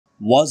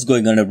What's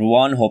going on,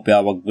 everyone? Hope you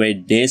have a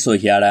great day. So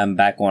here I am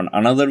back on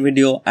another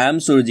video. I am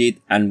Surojit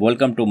and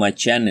welcome to my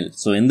channel.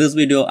 So in this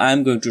video I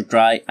am going to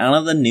try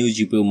another new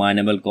GPU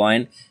mineable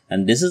coin,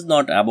 and this is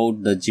not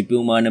about the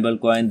GPU mineable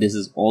coin, this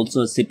is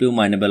also a CPU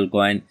mineable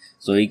coin.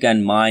 So you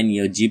can mine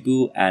your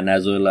GPU and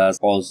as well as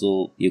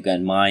also you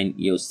can mine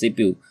your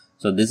CPU.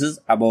 So this is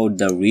about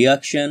the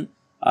reaction.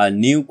 A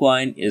new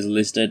coin is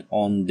listed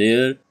on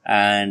there,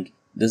 and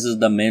this is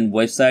the main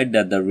website,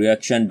 that the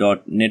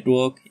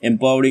reaction.network,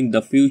 empowering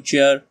the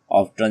future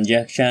of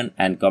transaction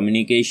and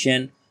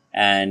communication.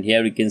 And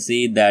here we can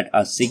see that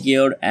a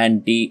secure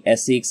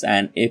anti-SX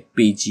and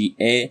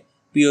FPGA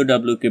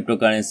POW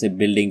cryptocurrency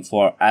building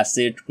for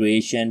asset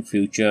creation,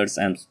 futures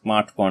and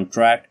smart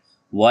contract,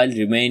 while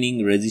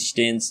remaining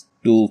resistant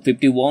to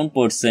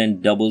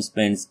 51% double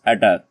spends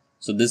attack.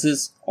 So this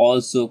is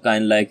also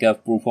kind of like a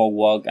proof of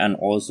work and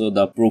also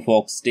the proof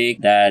of stake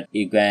that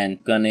you can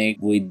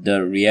connect with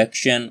the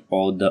reaction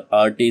or the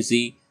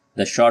RTC.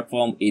 The short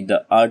form is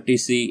the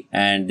RTC,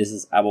 and this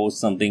is about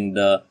something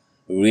the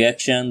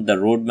reaction, the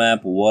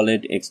roadmap,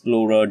 wallet,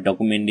 explorer,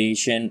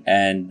 documentation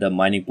and the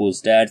Mineable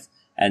stats.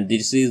 And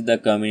this is the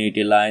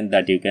community line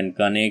that you can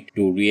connect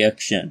to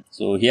reaction.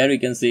 So here you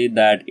can see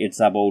that it's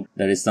about,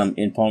 there is some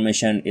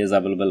information is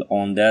available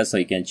on there, so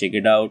you can check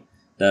it out.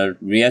 The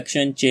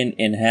reaction chain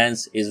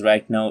enhance is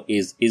right now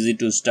is easy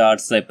to start,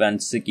 safe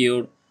and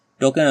secure.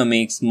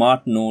 Tokenomics,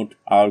 smart node,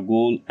 our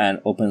goal and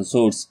open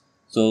source.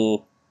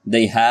 So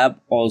they have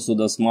also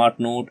the smart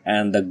node,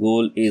 and the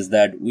goal is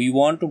that we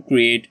want to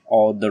create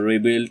or the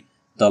rebuild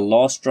the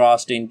lost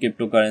trust in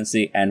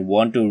cryptocurrency and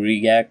want to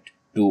react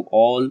to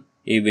all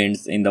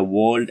events in the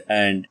world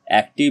and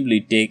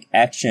actively take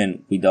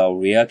action with our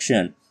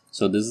reaction.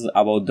 So this is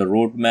about the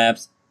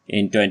roadmaps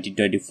in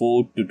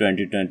 2024 to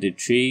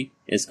 2023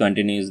 is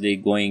continuously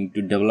going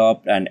to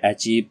develop and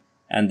achieve,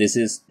 and this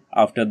is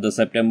after the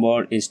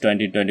September is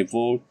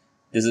 2024.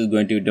 This is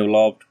going to be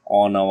developed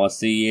on our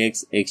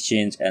CEX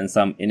exchange, and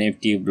some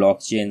NFT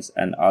blockchains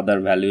and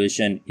other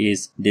valuation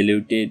is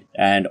diluted,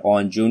 and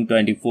on June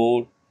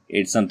 24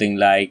 it's something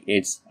like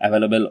it's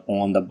available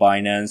on the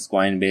Binance,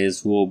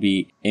 Coinbase,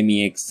 Huobi,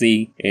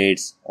 MEXC.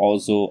 It's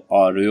also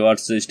a reward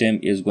system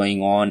is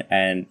going on,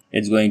 and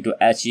it's going to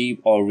achieve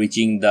or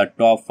reaching the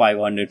top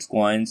 500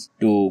 coins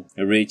to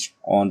reach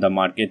on the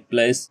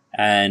marketplace.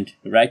 And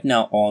right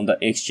now on the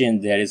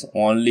exchange there is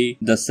only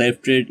the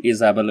SafeTrade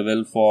is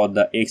available for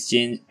the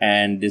exchange,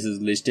 and this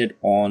is listed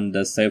on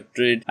the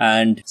SafeTrade,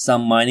 and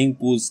some mining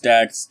pool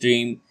stat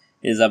stream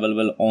is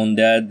available on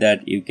there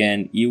that you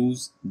can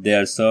use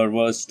their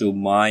servers to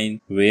mine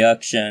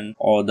reaction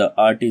or the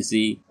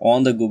RTC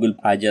on the Google.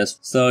 I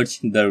just search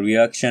the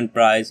reaction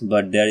price,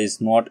 but there is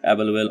not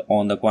available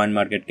on the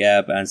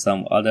CoinMarketCap and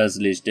some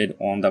others listed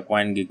on the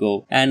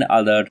CoinGecko and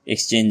other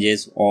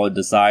exchanges or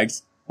the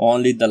sites.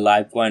 Only the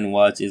Lifecoin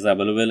watch is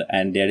available,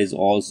 and there is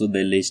also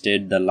they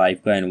listed the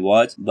Lifecoin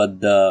watch, but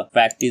the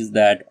fact is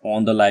that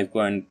on the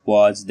Lifecoin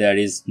watch there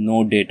is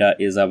no data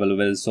is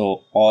available,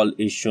 so all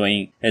is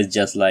showing is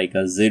just like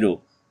a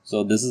zero.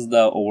 So this is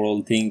the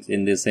overall things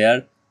in this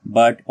here.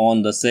 But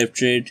on the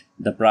SafeTrade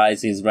the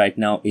price is right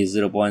now is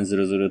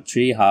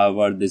 0.003.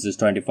 However, this is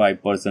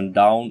 25%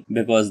 down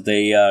because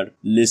they are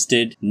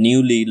listed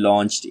newly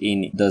launched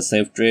in the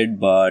SafeTrade,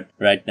 but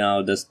right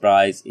now this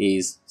price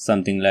is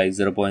something like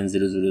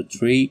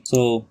 0.003.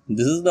 So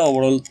this is the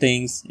overall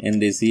things in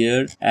this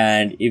year.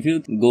 And if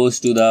you goes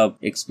to the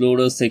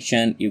Explorer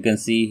section, you can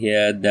see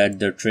here that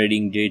the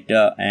trading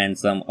data and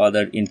some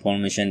other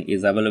information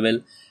is available.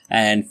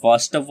 And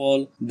first of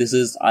all, this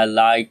is I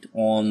liked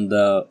on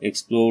the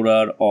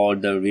Explorer or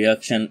the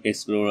Reaction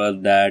Explorer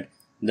that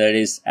there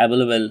is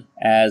available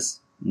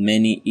as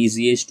many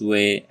easiest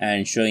way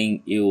and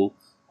showing you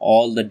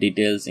all the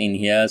details in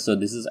here. So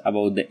this is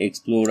about the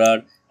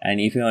Explorer,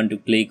 and if you want to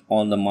click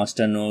on the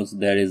master nodes,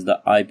 there is the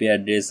IP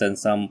address and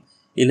some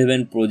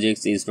 11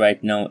 projects is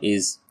right now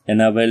is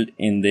enabled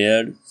in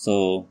there.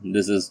 So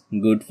this is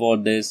good for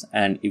this.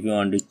 And if you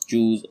want to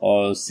choose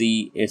or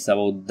see, it's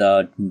about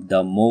the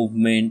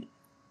movement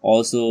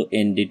also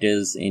in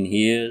details in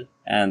here.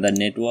 And the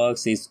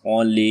networks is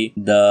only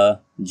the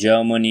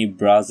Germany,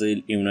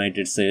 Brazil,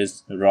 United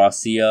States,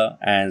 Russia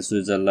and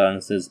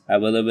Switzerland is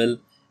available.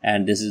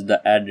 And this is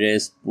the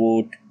address,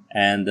 port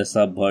and the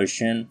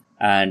subversion,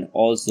 and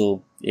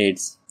also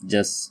it's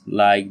just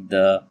like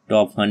the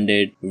top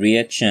 100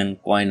 reaction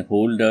coin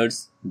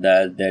holders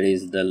that there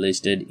is the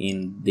listed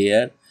in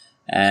there,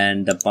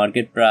 and the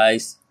market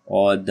price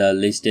or the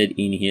listed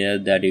in here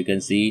that you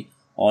can see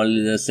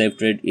only the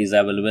SafeTrade is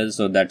available.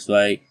 So that's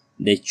why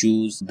they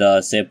choose the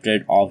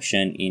SafeTrade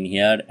option in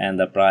here, and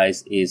the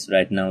price is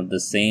right now the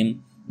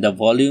same. The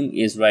volume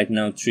is right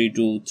now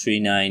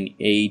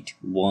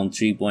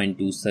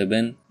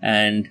 32,39813.27,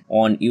 and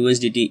on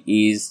USDT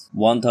is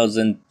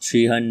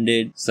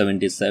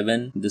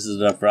 1377. This is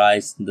the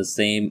price, the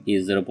same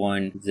is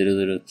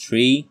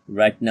 0.003.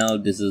 Right now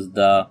this is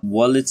the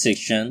wallet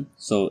section.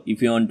 So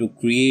if you want to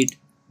create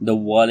the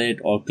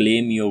wallet or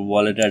claim your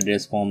wallet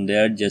address from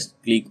there, just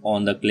click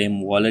on the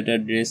claim wallet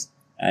address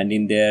and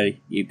in there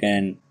you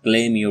can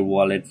claim your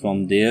wallet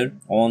from there.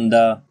 On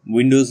the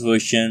Windows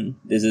version,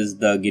 this is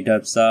the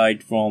GitHub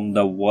site from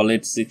the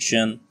wallet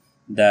section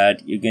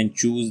that you can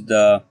choose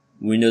the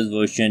Windows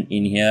version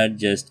in here.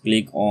 Just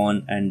click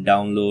on and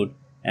download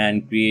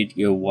and create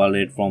your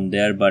wallet from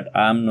there, but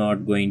I'm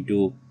not going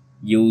to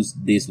use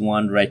this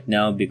one right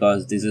now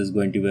because this is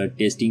going to be a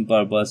testing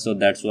purpose, so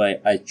that's why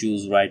I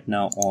choose right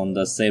now on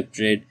the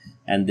SafeTrade.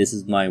 And this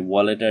is my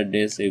wallet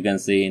address. You can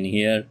see in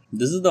here,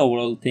 this is the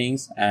overall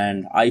things,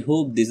 and I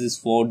hope this is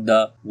for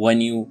the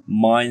when you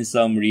mine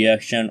some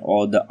reaction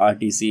or the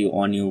RTC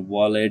on your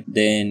wallet,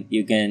 then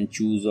you can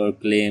choose or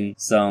claim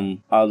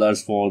some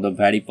others for the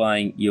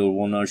verifying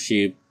your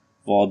ownership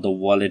for the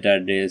wallet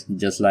address,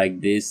 just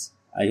like this.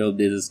 I hope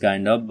this is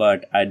kind of,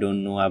 but I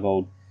don't know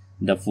about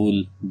the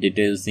full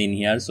details in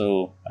here,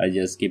 so I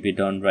just keep it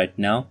on right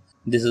now.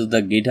 This is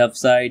the GitHub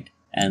site,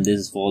 and this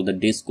is for the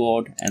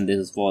Discord, and this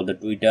is for the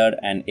Twitter,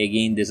 and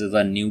again this is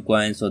a new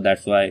coin, so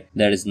that's why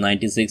there is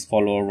 96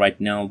 follower right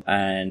now,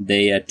 and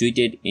they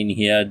tweeted in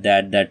here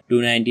that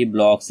 290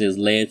 blocks is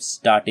left,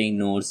 starting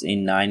nodes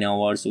in 9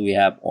 hours. We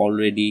have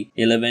already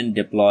 11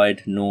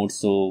 deployed nodes,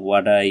 so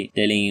what I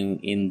telling you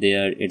in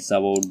there, it's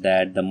about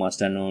that the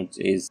master nodes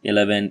is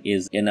 11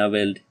 is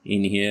enabled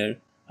in here,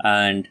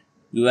 and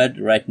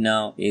UAD right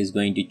now is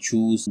going to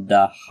choose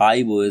the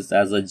Hiveos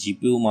as a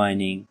GPU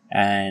mining,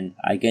 and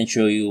I can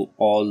show you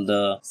all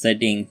the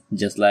settings.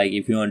 Just like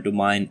if you want to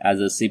mine as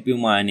a CPU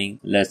mining,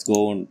 let's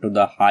go to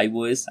the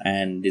Hiveos,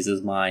 and this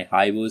is my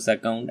Hiveos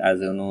account. As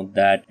you know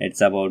that it's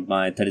about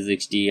my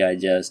 3060 I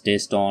just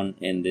test on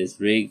in this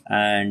rig,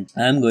 and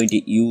I'm going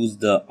to use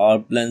the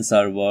rplant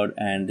server,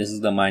 and this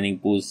is the mining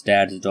pool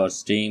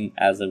stats.stream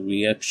as a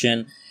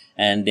reaction.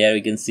 And there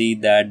we can see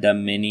that the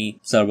many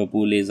server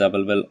pool is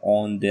available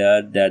on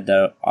there, that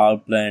the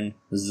rplant,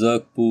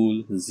 Zerg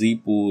pool, Z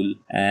pool,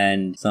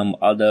 and some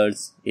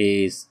others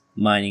is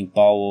mining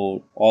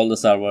power. All the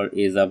server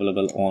is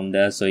available on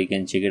there, so you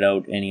can check it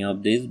out any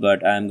of these,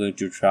 but I'm going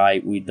to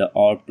try with the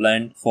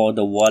rplant. For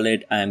the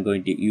wallet, I'm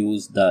going to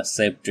use the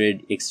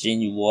SafeTrade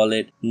exchange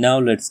wallet. Now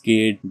let's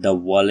create the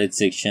wallet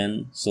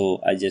section.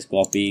 So I just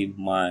copy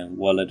my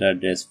wallet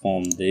address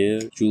from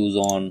there, choose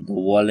on the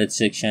wallet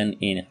section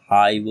in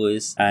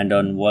Hiveos, and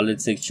on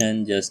wallet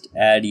section just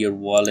add your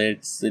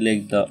wallet,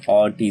 select the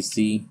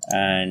RTC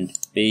and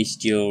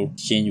paste your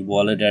exchange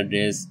wallet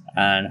address,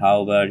 and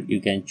however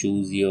you can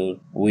choose your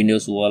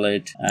Windows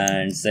wallet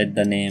and set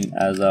the name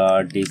as a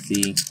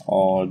RTC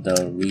or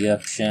the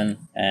reaction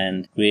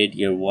and create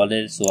your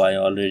wallet. So I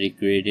already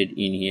created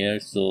in here,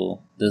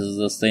 so this is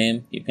the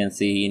same. You can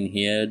see in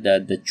here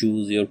that the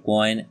choose your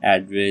coin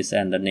address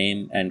and the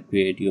name and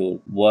create your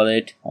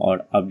wallet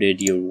or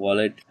update your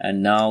wallet.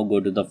 And now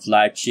go to the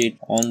flat sheet.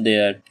 On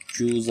there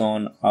choose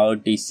on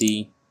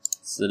RTC,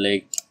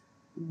 select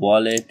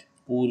wallet,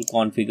 pool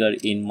configure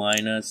in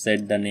miner,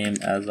 set the name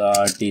as a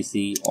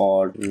RTC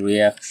or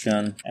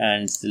reaction,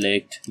 and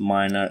select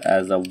miner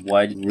as a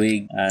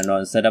WildRig. And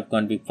on setup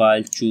config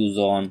file choose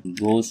on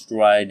ghost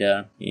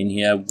rider. In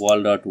here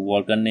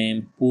wall.worker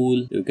name,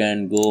 pool, you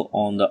can go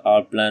on the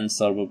rplant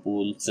server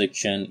pool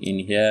section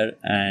in here,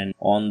 and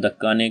on the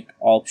connect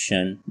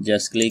option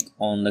just click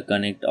on the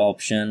connect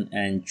option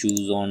and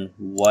choose on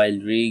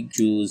WildRig,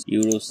 choose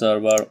Euro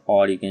server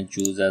or you can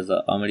choose as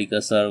a America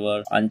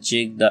server,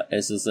 uncheck the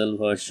SSL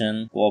version,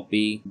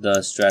 copy the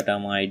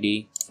stratum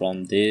ID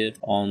from there.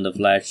 On the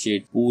flat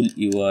sheet pool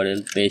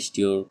URL, paste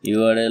your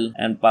URL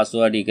and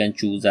password. You can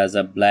choose as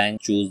a blank,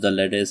 choose the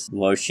latest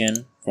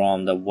version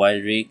from the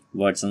WildRig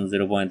version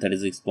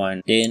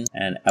 0.36.10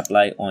 and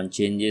apply on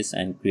changes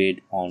and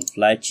create on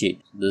flat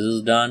sheet. This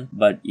is done.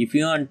 But if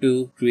you want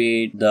to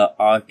create the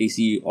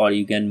RTC or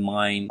you can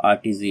mine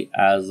RTC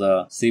as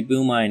a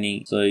CPU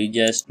mining, so you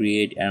just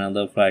create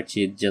another flat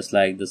sheet just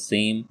like the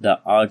same, the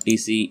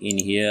RTC in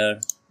here,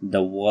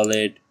 the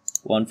wallet,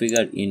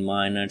 configure in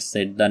miner,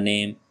 set the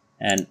name,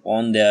 and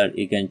on there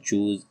you can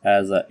choose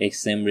as a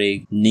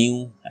XmRig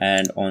New,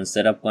 and on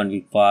setup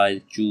config file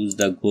choose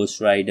the ghost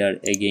rider,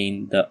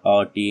 again the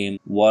RTM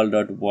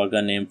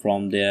wall.worker name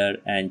from there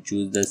and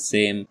choose the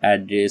same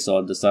address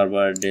or the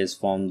server address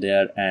from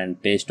there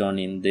and paste on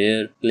in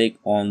there. Click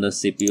on the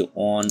CPU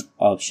on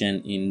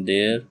option in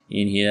there.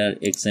 In here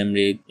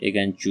XmRig you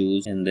can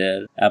choose in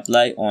there,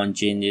 apply on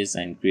changes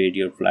and create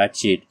your flat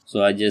sheet.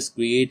 So I just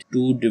create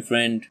two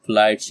different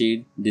flat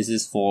sheet. This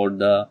is for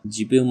the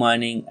GPU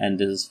mining and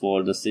this is for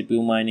the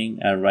CPU mining,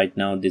 and right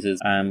now this is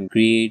I'm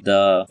create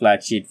the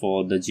flat sheet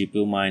for the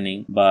GPU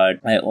mining, but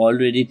I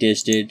already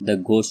tested the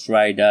ghost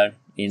rider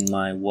in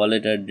my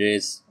wallet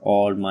address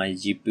or my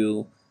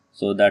GPU,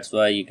 so that's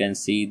why you can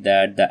see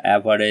that the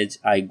average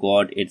I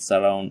got it's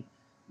around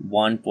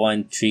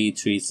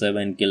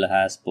 1.337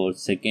 kilohash per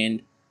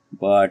second,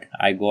 but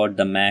I got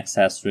the max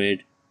hash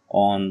rate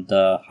on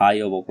the high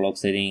overclock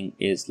setting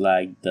is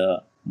like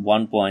the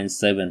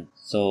 1.7.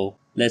 So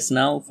let's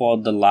now for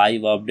the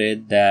live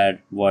update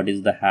that what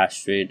is the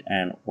hash rate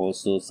and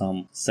also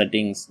some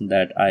settings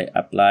that I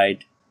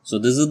applied So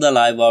this is the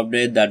live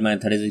update that my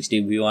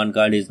 3060 V1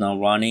 card is now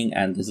running,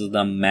 and this is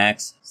the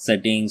max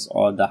settings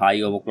or the high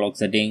overclock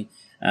setting.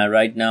 And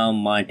right now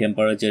my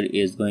temperature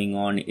is going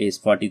on is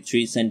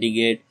 43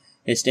 centigrade.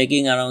 It's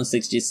taking around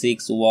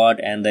 66 watt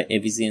and the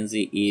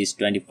efficiency is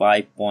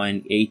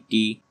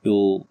 25.80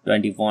 to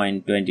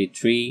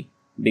 20.23.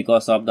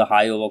 Because of the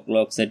high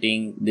overclock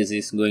setting, this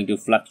is going to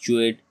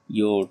fluctuate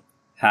your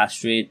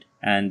hash rate,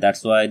 and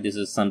that's why this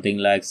is something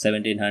like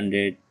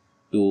 1700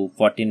 to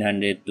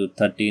 1400 to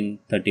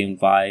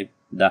 13.5.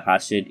 The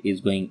hash rate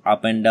is going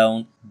up and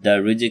down.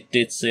 The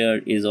rejected share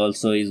is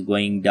also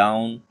going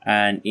down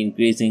and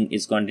increasing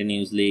is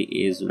continuously.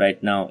 Is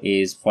right now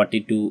is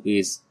 42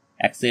 is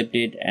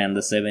accepted and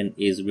the 7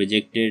 is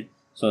rejected.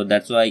 So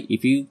that's why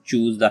if you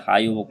choose the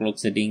high overclock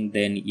setting,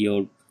 then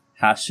your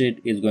hash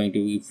rate is going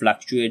to be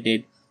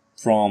fluctuated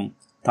from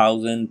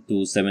 1000 to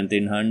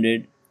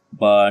 1700.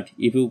 But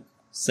if you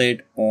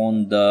set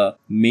on the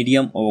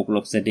medium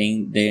overclock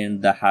setting,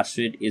 then the hash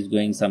rate is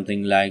going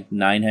something like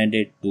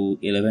 900 to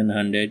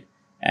 1100.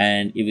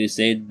 And if you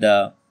set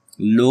the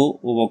low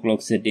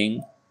overclock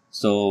setting,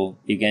 so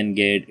you can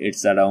get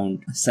it's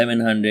around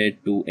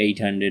 700 to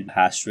 800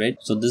 hash rate.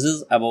 So this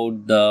is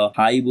about the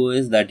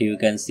Hiveos that you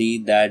can see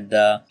that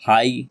the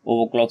high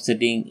overclock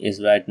setting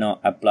is right now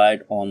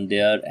applied on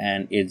there,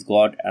 and it's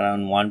got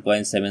around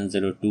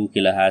 1.702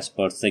 kilohash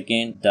per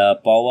second. The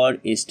power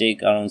is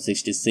take around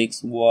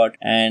 66 watt,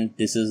 and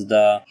this is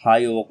the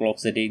high overclock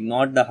setting,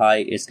 not the high,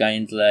 it's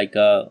kind of like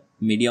a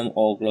medium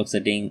overclock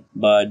setting,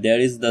 but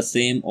there is the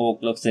same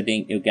overclock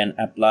setting you can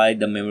apply.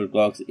 The memory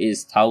clocks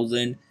is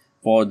 1000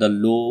 for the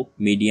low,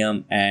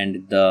 medium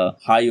and the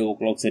high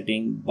overclock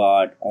setting,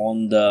 but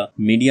on the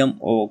medium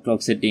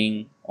overclock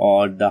setting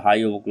or the high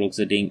overclock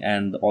setting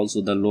and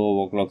also the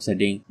low overclock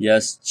setting,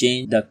 just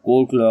change the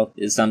core clock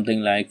is something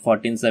like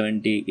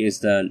 1470 is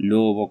the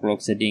low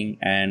overclock setting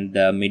and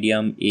the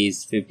medium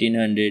is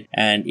 1500,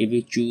 and if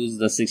you choose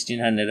the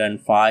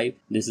 1605,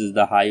 this is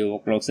the high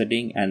overclock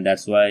setting, and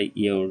that's why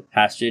your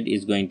hash rate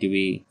is going to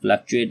be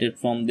fluctuated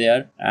from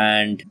there.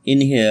 And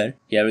in here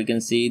we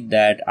can see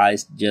that I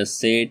just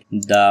set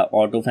the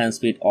auto fan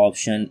speed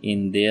option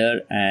in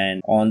there,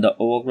 and on the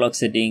overclock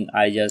setting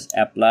I just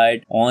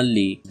applied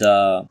only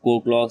the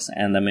core clocks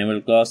and the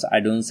memory clocks. I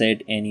don't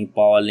set any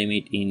power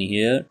limit in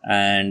here,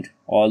 and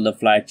all the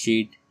flight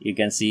sheet you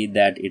can see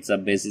that it's a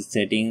basic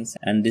settings.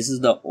 And this is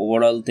the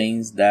overall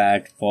things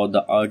that for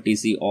the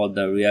RTC or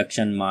the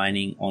reaction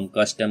mining on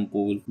custom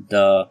pool,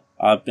 the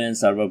rplant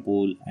server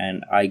pool,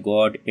 and I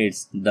got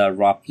it's the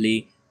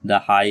roughly the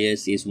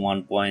highest is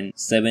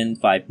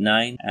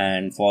 1.759,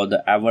 and for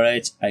the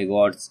average I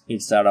got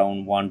it's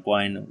around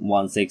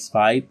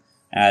 1.165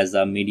 as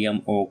a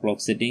medium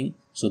overclock setting.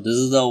 So this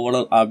is the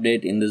overall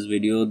update in this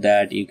video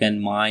that you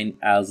can mine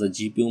as a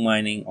GPU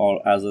mining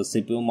or as a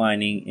CPU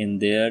mining in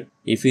there.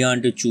 If you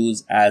want to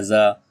choose as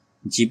a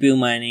GPU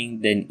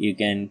mining, then you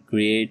can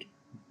create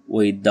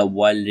with the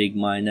WildRig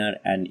Miner,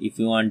 and if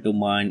you want to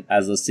mine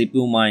as a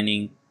CPU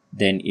mining,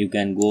 then you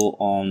can go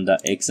on the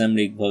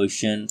XmRig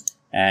version,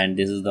 and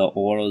this is the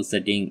overall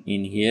setting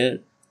in here.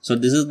 So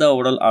this is the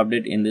overall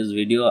update in this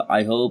video.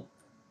 I hope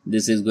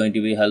this is going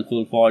to be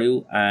helpful for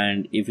you,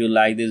 and if you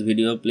like this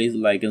video, please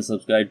like and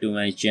subscribe to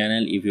my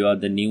channel if you are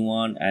the new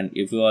one, and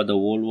if you are the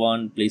old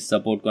one, please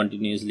support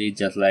continuously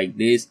just like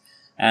this.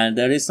 And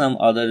there is some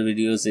other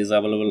videos is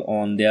available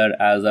on there,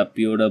 as a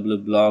POW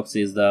blocks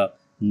is the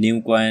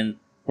new coin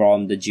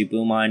from the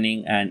GPU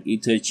mining and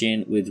Ether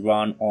chain with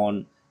run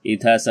on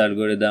Ethers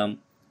algorithm,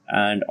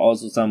 and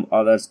also some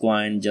other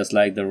coin just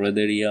like the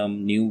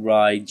Ethereum, New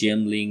Ride,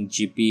 Gemlink,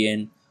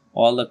 GPN,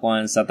 all the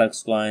coins,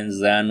 Satax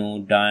coins,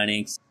 Xano,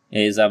 Dynix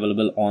is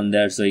available on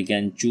there. So you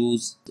can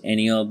choose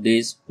any of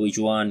these, which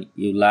one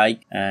you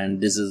like, and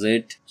this is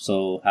it.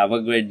 So have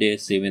a great day.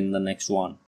 See you in the next one.